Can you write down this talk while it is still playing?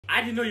I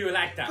didn't know you were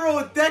like that.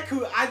 Bro,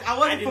 Deku, I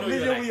wasn't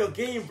familiar with your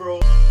game, bro.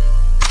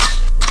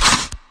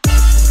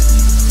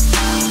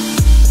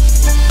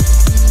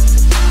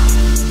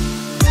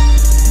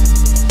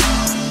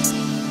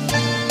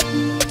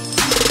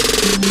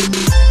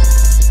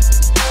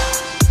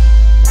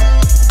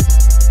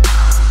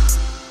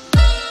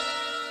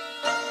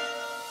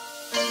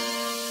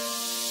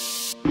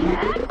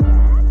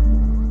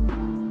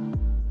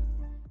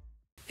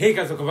 Hey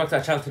guys, welcome back to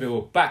our channel. Today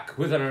we're back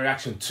with another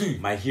reaction to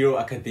My Hero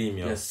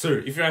Academia. Yes sir,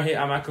 if you're not here,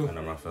 I'm Michael. And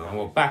I'm Raphael. And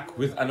we're back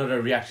with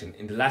another reaction.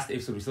 In the last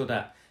episode we saw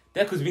that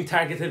Deku's been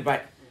targeted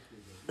by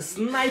a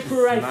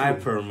sniper rifle.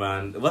 Sniper,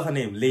 man. What's her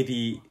name?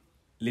 Lady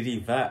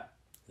something.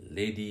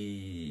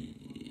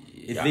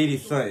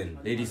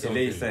 Lady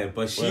something.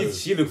 But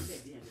she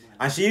looks,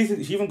 and she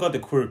even got the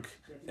quirk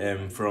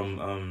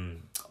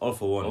from All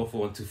for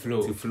One to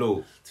float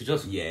to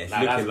just it's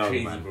looking long,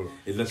 crazy, man. Bro.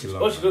 It's looking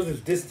long. All she does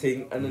is this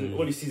thing, and then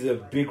all you see is a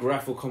big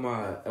rifle come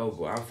out her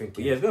elbow. I'm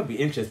thinking, yeah, it's gonna be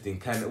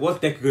interesting. What's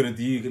Deku gonna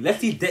do? Let's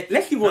see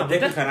what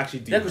Deku can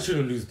actually do. Deku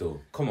shouldn't lose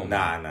though. Come on.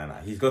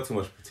 Nah. He's got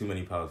too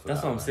many powers.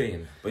 That's what I'm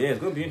saying. But yeah,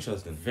 it's gonna be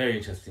interesting. Very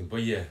interesting.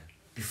 But yeah,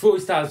 before we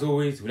start, as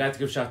always, we'd like to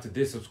give a shout out to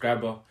this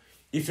subscriber.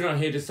 If you're not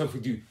here, this is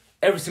something we do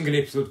every single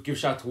episode. Give a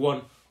shout out to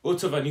one or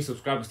two of our new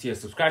subscribers to your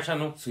subscribe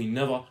channel, so you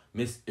never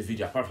miss a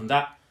video. Apart from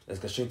that, let's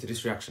get straight into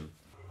this reaction.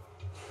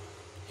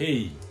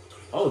 Hey.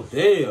 Oh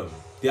damn.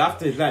 The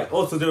after is like,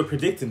 so they were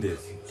predicting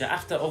this. The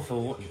after All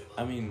for One,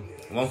 I mean,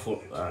 one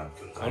for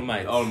All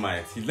Might. All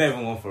Might. He's not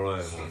even one for all.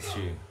 It's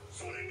true.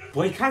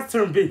 But he can't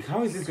turn big.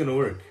 How is this gonna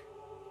work?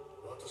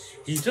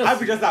 He's just, I'd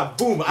be just like,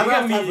 boom. I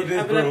got time for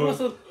this, bro. Like, what's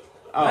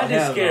why are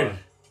they scared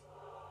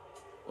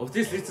of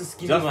this little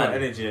skinny just man? For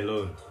energy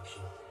alone.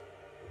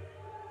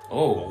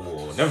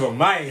 Oh, never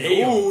mind.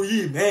 Damn. Oh,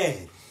 you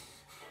man.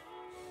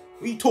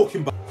 What are you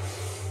talking about?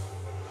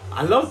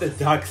 I love the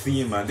dark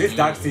scene, man. This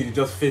dark scene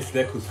just fits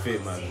Deku's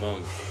fit, man.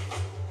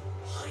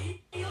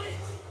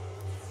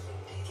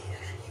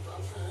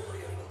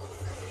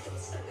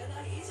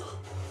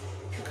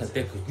 Because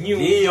Deku knew.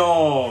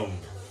 Damn.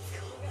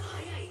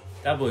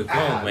 That boy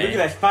gone, man. Look at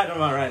that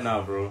Spider-Man right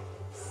now, bro.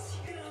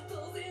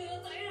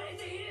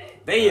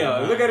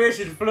 Damn, look at this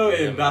shit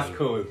floating. Yeah, that's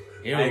cool.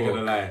 I ain't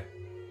gonna lie.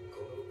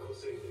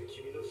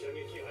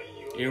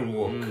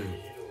 Earwalk.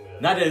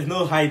 Now there's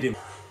no hiding.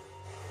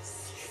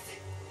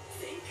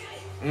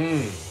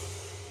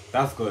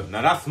 That's good.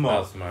 Now that's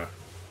smart.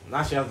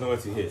 Now she has nowhere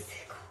to hit.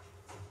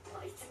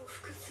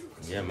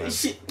 Yeah, man.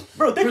 Shit.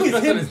 Bro, Deku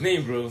is him. His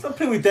name, bro. Stop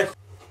playing with Deku.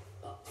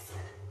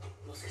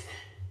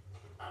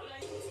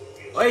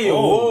 Hey,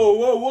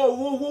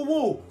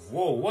 whoa.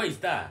 Whoa, what is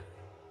that?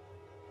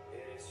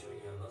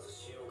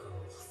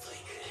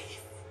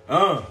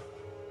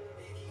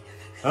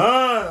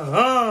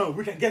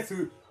 We can get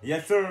to it.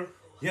 Yes, sir.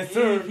 Yes,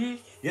 sir.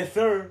 Yes,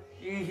 sir.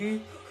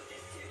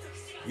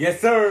 Yes,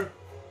 sir.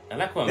 I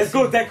like what Let's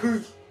go,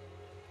 Deku.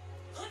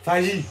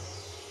 Faji.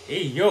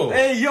 Hey, yo.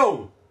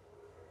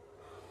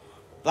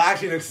 That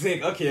actually looks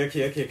sick. Okay. I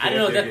didn't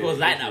know Deku was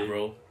like that,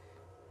 bro.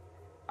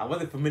 I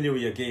wasn't familiar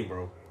with your game,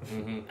 bro.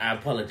 I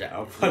apologize.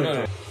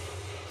 No.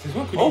 Since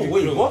when could Oh, you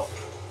wait, clones? what?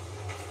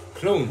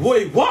 Clones.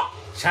 Wait, what?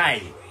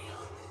 Chai.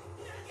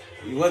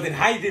 He wasn't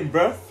hiding,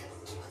 bro.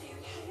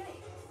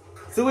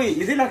 So wait,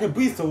 is it like a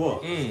beast or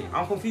what?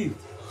 I'm confused.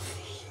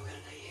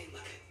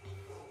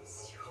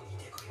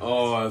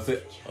 Oh, so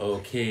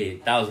okay,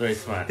 that was very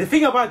smart. the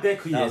thing about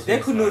Deku is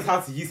Deku knows how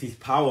to use his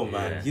power,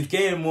 man. Yeah. He's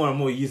getting more and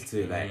more used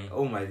to it. Like,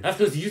 oh my. That's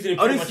because he's using it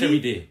pretty much every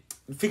day.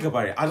 Think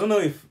about it. I don't know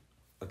if,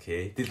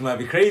 okay, this might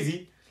be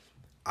crazy.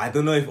 I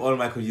don't know if All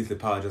Might could use the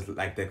power just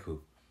like Deku.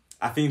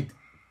 I think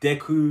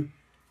Deku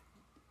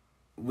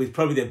was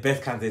probably the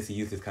best candidate to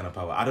use this kind of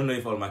power. I don't know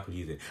if All Might could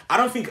use it. I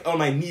don't think All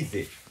Might needs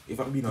it. If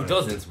I'm being honest. He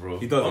doesn't, bro.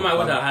 He doesn't. All Might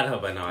would have had her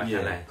by now, I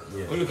can't lie.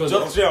 Yeah. Only because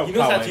he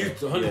knows how to use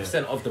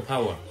 100% of the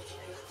power.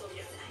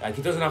 Like,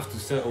 he doesn't have to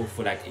settle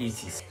for like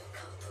 80s.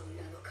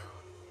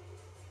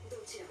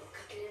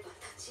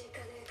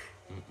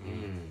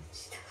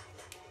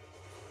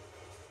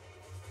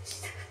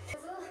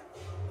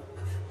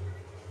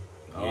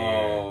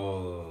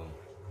 Oh,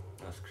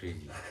 that's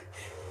crazy.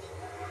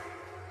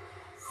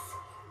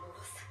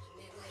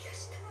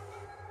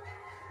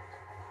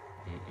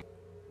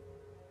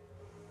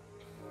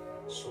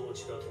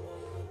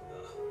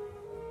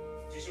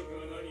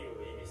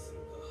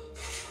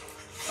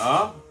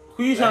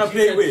 Who you trying to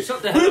play with?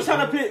 Who you trying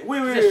to play?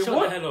 Wait, shut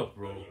what? the hell up,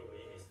 bro.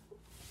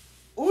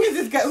 Who is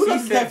this guy? Who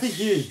does this guy think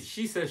he is?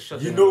 She said shut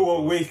the hell up. You know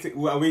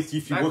what waste you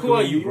if you walk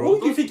away, you, bro? Who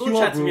do you think you are, bro?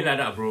 Don't chat to me like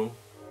that, bro.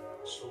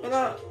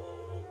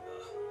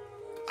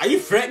 Are you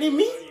threatening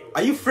me?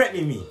 Are you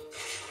threatening me?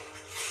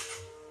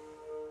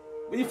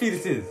 What do you think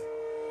this is?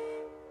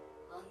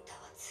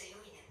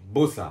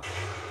 Bossa.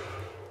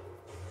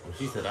 Well,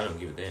 she said I don't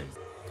give a damn.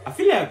 I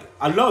feel like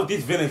a lot of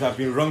these villains have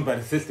been wronged by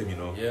the system, you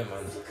know? Yeah,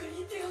 man.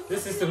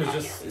 This system is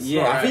just...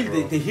 Yeah, I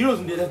feel the heroes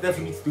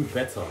definitely need to do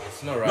better.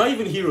 It's not right. Not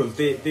even heroes,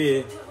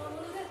 the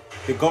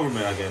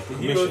government, I guess. The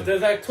heroes,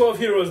 there's like 12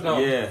 heroes now.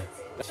 Yeah.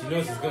 She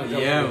knows she's gonna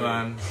jump. Yeah,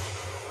 man.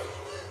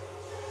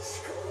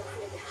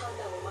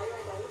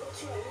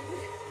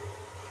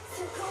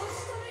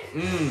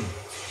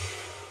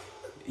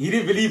 He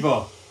didn't believe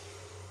her.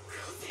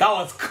 That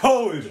was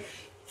cold.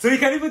 So he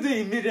can't even do it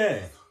in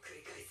mid-air.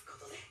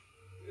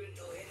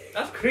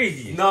 That's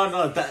crazy.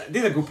 No, this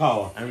is a good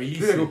power. And release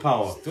this is a good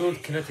power. Still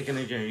kinetic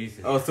energy and release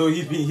it. Oh, so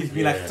he's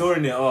been like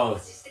storing it all.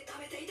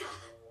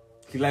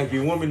 He's like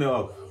been warming it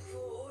up.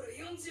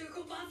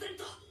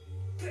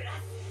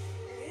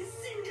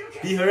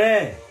 Be her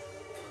air.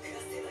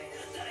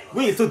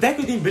 Wait, so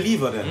Deku didn't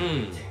believe her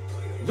then?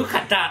 Look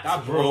at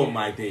that, bro. Oh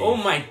my days. Oh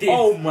my days.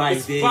 Oh my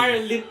it's days.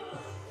 spiraling.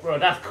 Bro,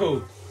 that's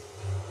cool.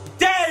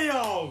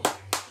 Damn!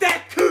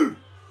 Deku!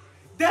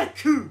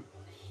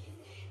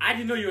 I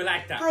didn't know you were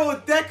like that.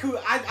 Bro, Deku,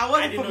 I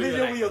wasn't didn't know you familiar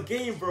were with your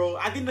game, bro.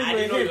 I didn't know I you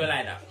didn't were know him. you were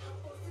like that.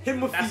 Him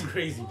with That's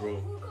crazy,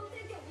 bro.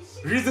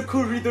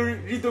 Rizuku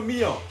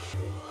Ridomiya.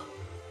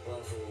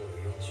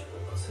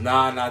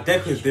 Nah,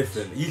 Deku is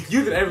different. He's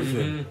using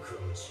everything.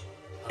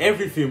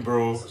 Everything,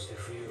 bro.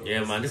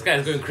 Yeah, man, this guy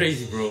is going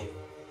crazy, bro.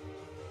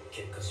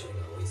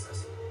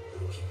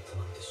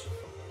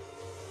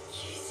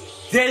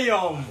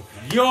 Damn!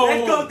 Yo!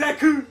 Let's go,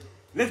 Deku!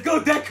 Let's go,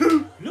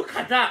 Deku! Look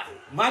at that!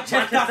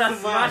 Manchester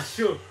smash!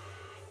 Show.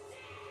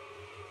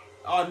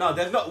 Oh no,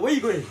 there's not. Where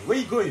you going? Where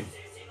you going?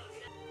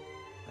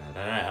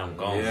 Alright, I'm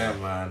gone. Yeah,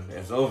 man.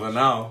 It's over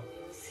now.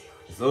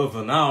 It's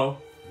over now.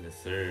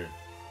 Yes, sir.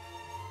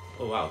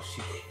 Oh, wow.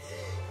 She...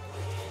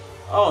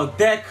 Oh,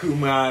 Deku,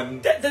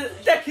 man.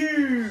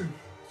 Deku!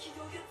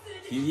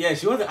 Yeah,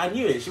 she wasn't. I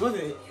knew it. She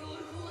wasn't.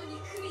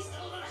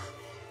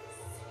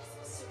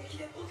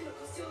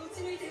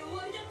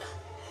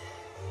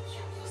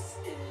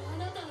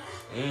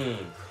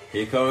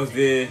 Here comes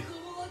the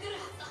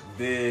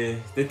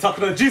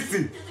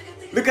Taknojutsu.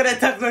 Look at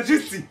that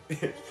Taknojutsu.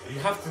 You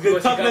have to do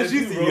what you gotta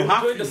do, bro. You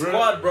have Join to, the bro.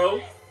 squad,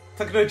 bro.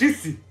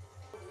 Taknojutsu.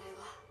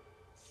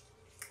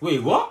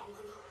 Wait, what?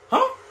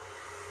 Huh?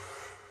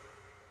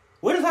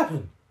 What has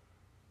happened?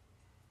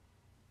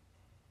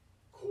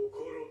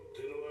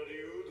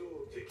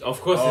 Of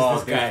course,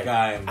 it's this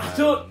guy. Man. I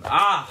don't.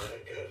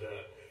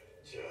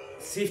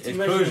 Safety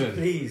measures, Explosion.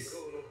 please.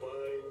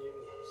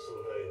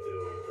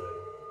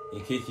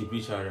 In case you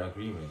breach our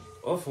agreement.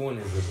 All for one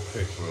is a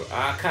prick, bro.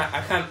 I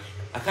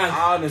can't.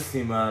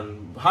 Honestly,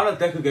 man, how did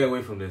Deku get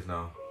away from this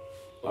now?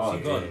 What's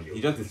he gone?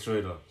 He just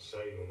destroyed her.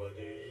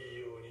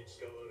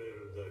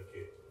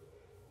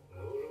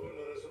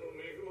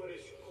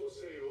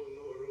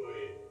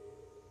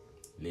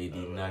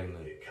 Lady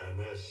Nagant.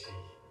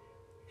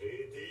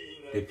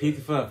 The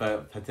beautiful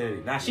about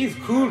pathetic. Nah, she's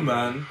cool,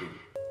 man.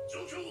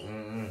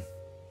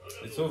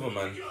 It's over,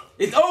 man.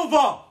 It's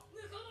over!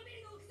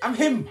 I'm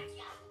him!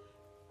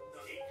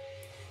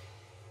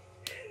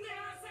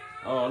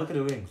 Oh, look at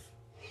the wings.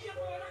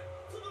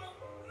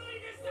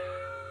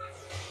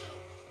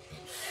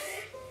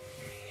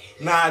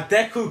 Nah,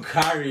 Deku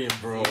carrying,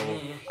 bro.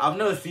 I've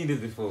never seen this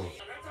before.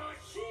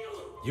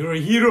 You're a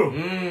hero.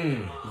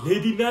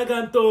 Lady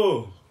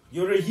Naganto.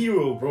 You're a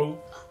hero, bro.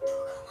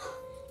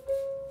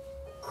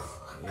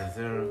 Yes,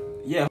 sir.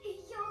 Yeah.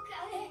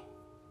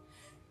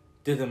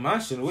 There's a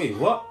mansion. Wait,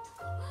 what?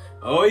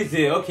 Oh, is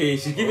it? Okay,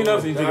 she's giving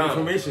us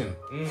information.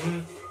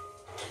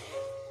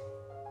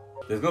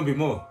 There's gonna be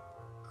more.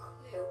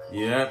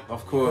 Yeah,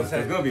 of course.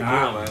 There's gonna be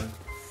more, man.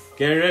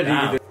 Get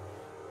ready.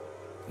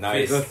 Now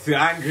he's just too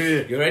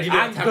angry. You already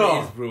know what time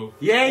it is, bro.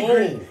 He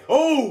angry.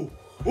 Oh!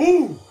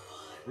 Ooh!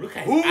 Look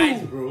at his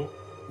eyes, bro.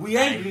 We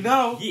angry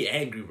now. He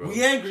angry, bro.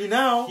 We angry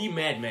now. He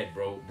mad,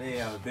 bro.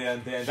 Damn. That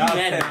was mad,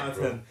 10 out of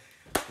 10.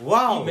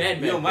 Wow. He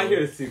mad, Yo, my bro.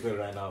 hero is too good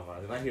right now,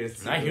 man. My hero is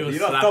too My good. hero's You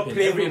don't stop slapping.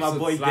 playing Every with my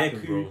boy episode's slapping,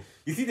 Deku. bro.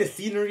 You see the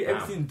scenery,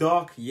 everything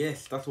dark.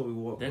 Yes, that's what we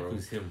want, bro.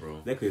 Deku's him,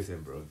 bro. Deku is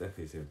him, bro. Deku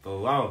is him. But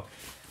wow,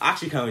 I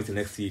actually can't wait till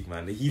next week,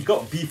 man. He's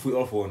got beef with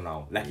All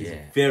now. Like, he's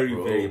very,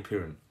 bro. very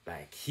apparent.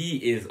 Like, he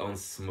is on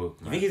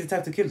smoke, man. You think he's the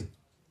type to kill him?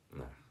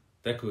 Nah.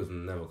 Deku is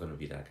never gonna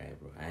be that guy,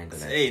 bro. I ain't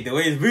gonna. Hey, the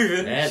way he's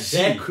moving.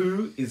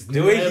 Deku is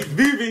the way he's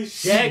moving.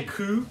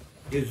 Deku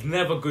is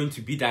never going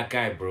to be that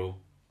guy, bro.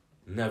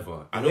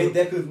 Never. The way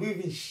Deku's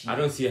moving. I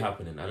don't see it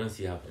happening.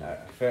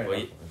 Fair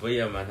enough. But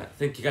yeah, man.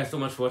 Thank you guys so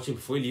much for watching.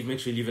 Before you leave, make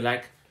sure you leave a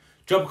like.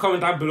 Drop a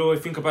comment down below what you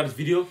think about this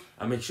video.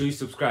 And make sure you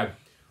subscribe.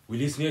 We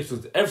release new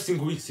episodes every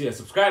single week. So yeah,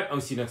 subscribe and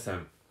we'll see you next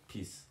time.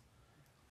 Peace.